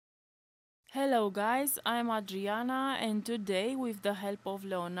Hello guys, I'm Adriana and today with the help of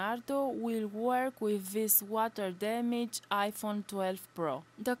Leonardo we'll work with this water damaged iPhone 12 Pro.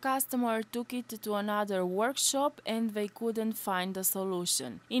 The customer took it to another workshop and they couldn't find a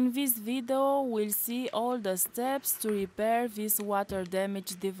solution. In this video we'll see all the steps to repair this water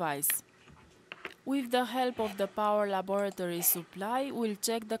damaged device. With the help of the power laboratory supply, we'll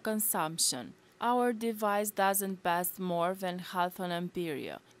check the consumption. Our device doesn't pass more than half an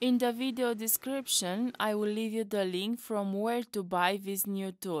ampere. In the video description, I will leave you the link from where to buy this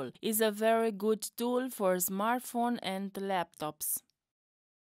new tool. It's a very good tool for smartphone and laptops.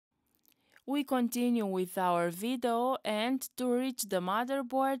 We continue with our video, and to reach the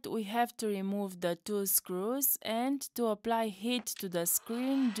motherboard we have to remove the two screws and to apply heat to the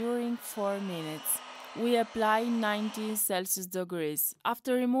screen during 4 minutes. We apply 90 Celsius degrees.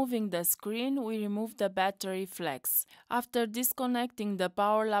 After removing the screen, we remove the battery flex. After disconnecting the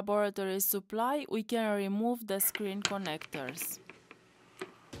power laboratory supply, we can remove the screen connectors.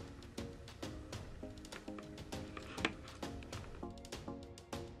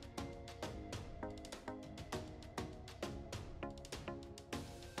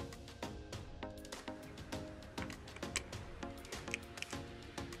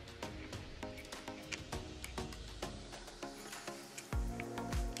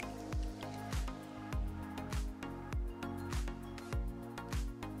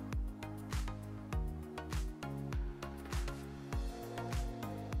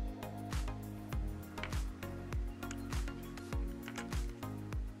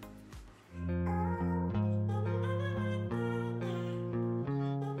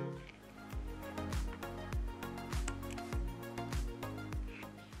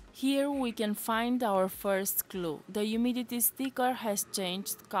 Here we can find our first clue. The humidity sticker has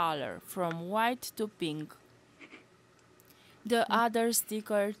changed color from white to pink. The other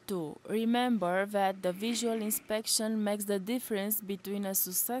sticker too. Remember that the visual inspection makes the difference between a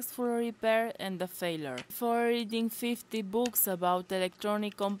successful repair and a failure. For reading 50 books about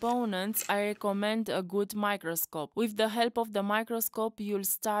electronic components, I recommend a good microscope. With the help of the microscope, you'll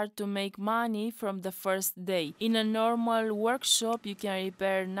start to make money from the first day. In a normal workshop, you can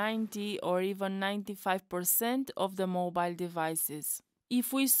repair 90 or even 95% of the mobile devices.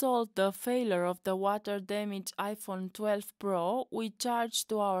 If we solve the failure of the water-damaged iPhone 12 Pro, we charge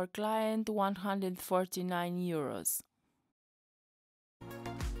to our client €149.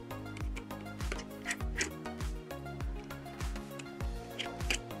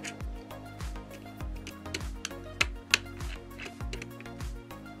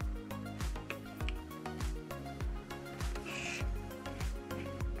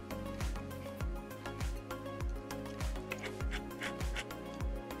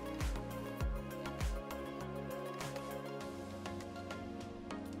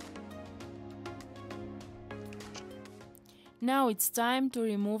 Now it's time to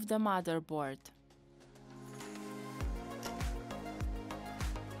remove the motherboard.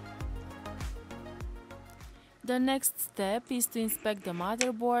 The next step is to inspect the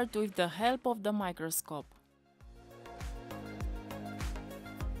motherboard with the help of the microscope.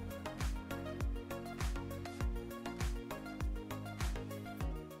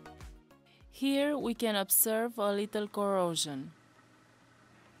 Here we can observe a little corrosion.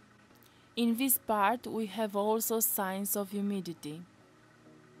 In this part we have also signs of humidity.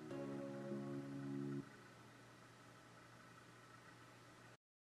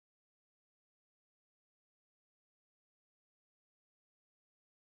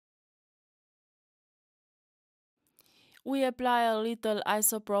 We apply a little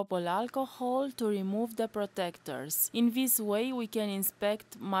isopropyl alcohol to remove the protectors. In this way we can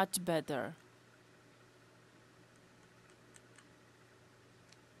inspect much better.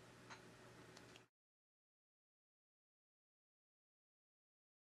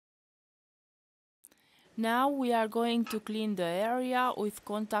 Now we are going to clean the area with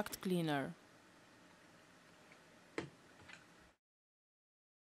contact cleaner.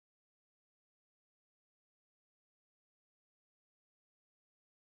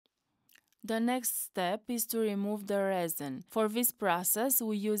 The next step is to remove the resin. For this process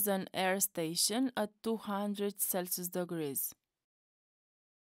we use an air station at 200 Celsius degrees.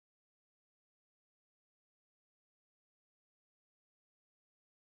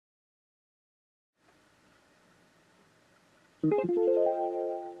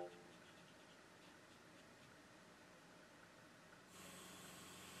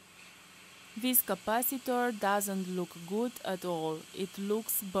 This capacitor doesn't look good at all, it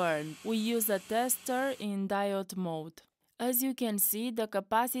looks burned. We use a tester in diode mode. As you can see, the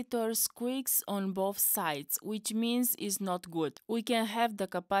capacitor squeaks on both sides, which means it's not good. We can have the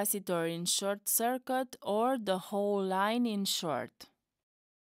capacitor in short circuit or the whole line in short.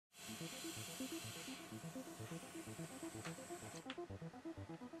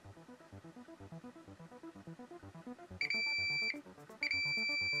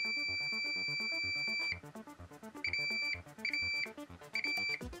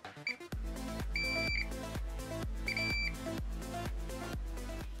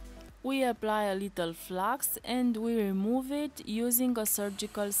 We apply a little flux and we remove it using a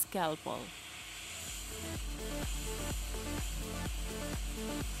surgical scalpel.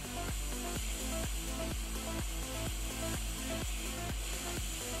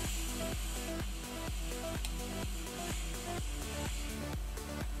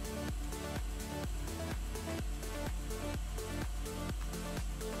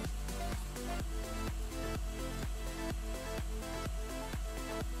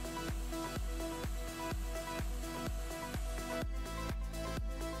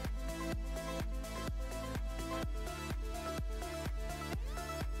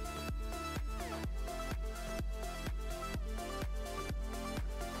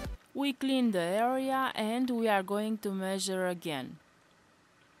 We clean the area and we are going to measure again.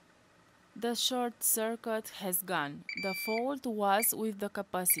 The short circuit has gone. The fault was with the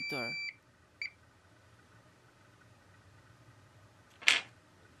capacitor.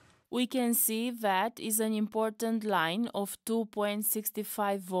 We can see that is an important line of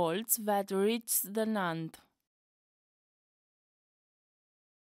 2.65 volts that reaches the NAND.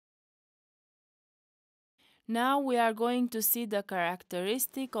 Now we are going to see the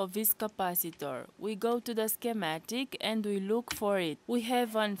characteristic of this capacitor. We go to the schematic and we look for it. We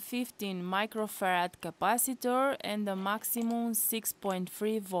have an 15 microfarad capacitor and a maximum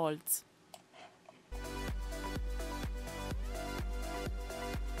 6.3 volts.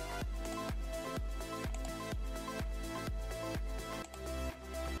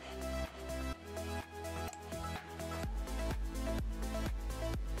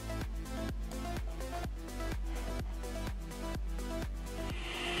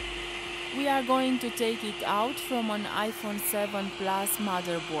 We are going to take it out from an iPhone 7 Plus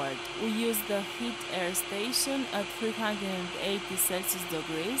motherboard. We use the heat air station at 380 Celsius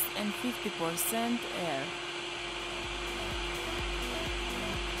degrees and 50% air.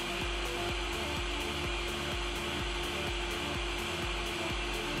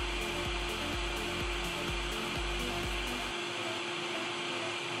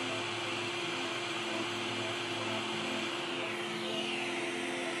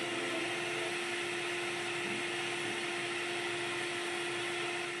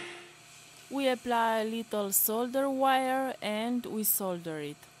 We apply a little solder wire and we solder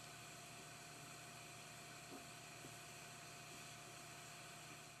it.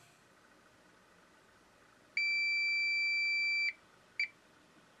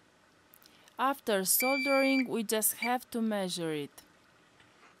 After soldering, we just have to measure it.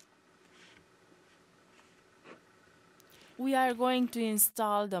 We are going to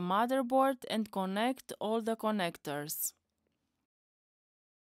install the motherboard and connect all the connectors.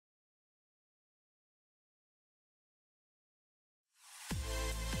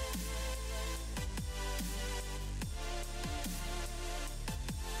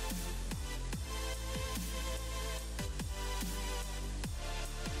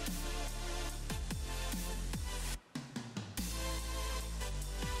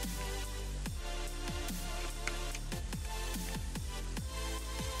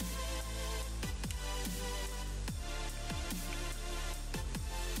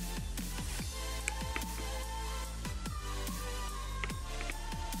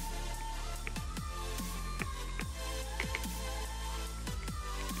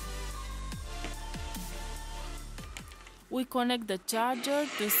 We connect the charger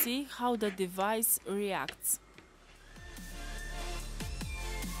to see how the device reacts.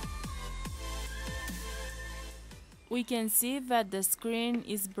 We can see that the screen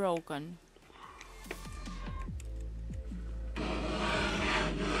is broken.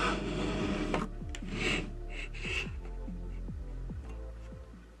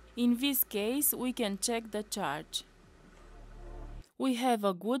 In this case, we can check the charge. We have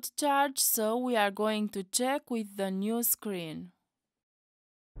a good charge, so we are going to check with the new screen.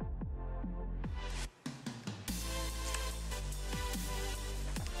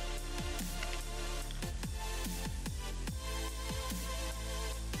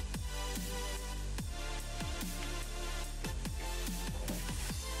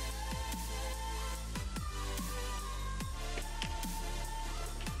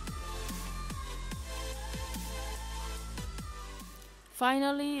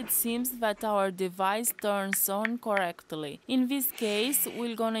 Finally, it seems that our device turns on correctly. In this case,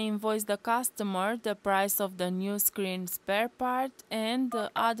 we're gonna invoice the customer the price of the new screen spare part, and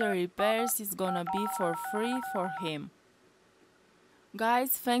the other repairs is gonna be for free for him. Guys,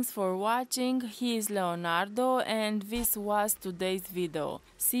 thanks for watching. He is Leonardo and this was today's video.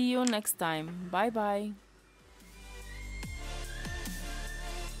 See you next time. Bye bye.